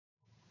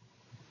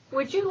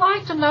Would you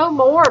like to know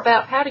more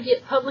about how to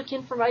get public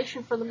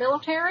information from the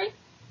military?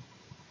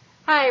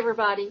 Hi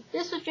everybody,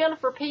 this is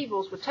Jennifer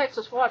Peebles with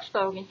Texas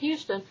Watchdog in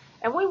Houston,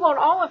 and we want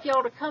all of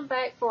y'all to come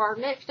back for our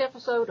next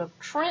episode of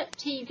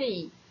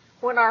TrentTV,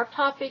 when our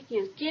topic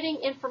is getting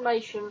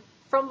information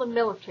from the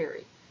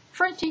military.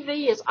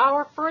 TrentTV is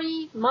our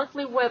free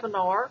monthly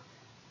webinar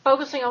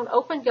focusing on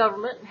open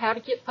government and how to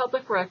get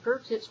public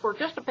records. It's for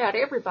just about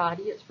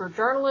everybody. It's for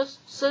journalists,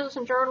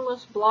 citizen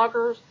journalists,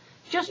 bloggers,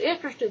 just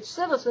interested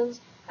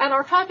citizens, and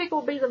our topic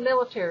will be the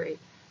military.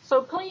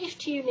 So please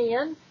tune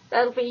in.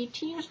 That'll be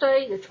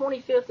Tuesday, the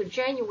 25th of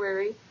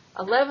January,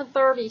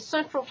 11:30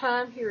 Central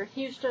Time here in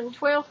Houston,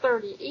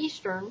 12:30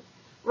 Eastern,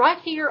 right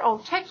here on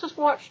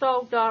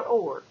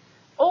TexasWatchdog.org.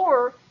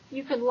 Or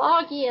you can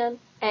log in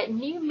at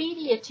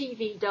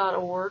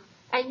newmediatv.org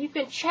and you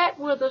can chat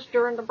with us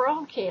during the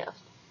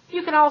broadcast.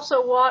 You can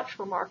also watch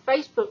from our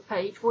Facebook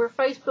page. We're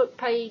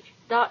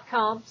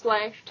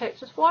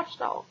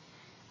facebookpage.com/TexasWatchdog.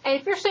 And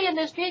if you're seeing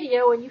this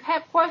video and you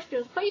have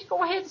questions, please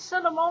go ahead and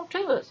send them on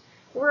to us.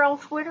 We're on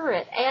Twitter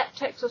at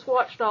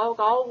 @TexasWatchdog,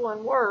 all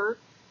one word.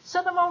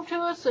 Send them on to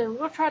us and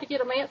we'll try to get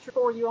them answered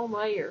for you on the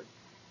air.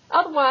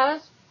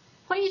 Otherwise,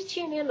 please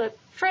tune in to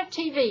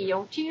TrentTV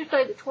on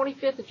Tuesday the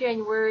 25th of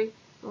January,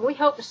 and we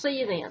hope to see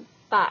you then.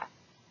 Bye.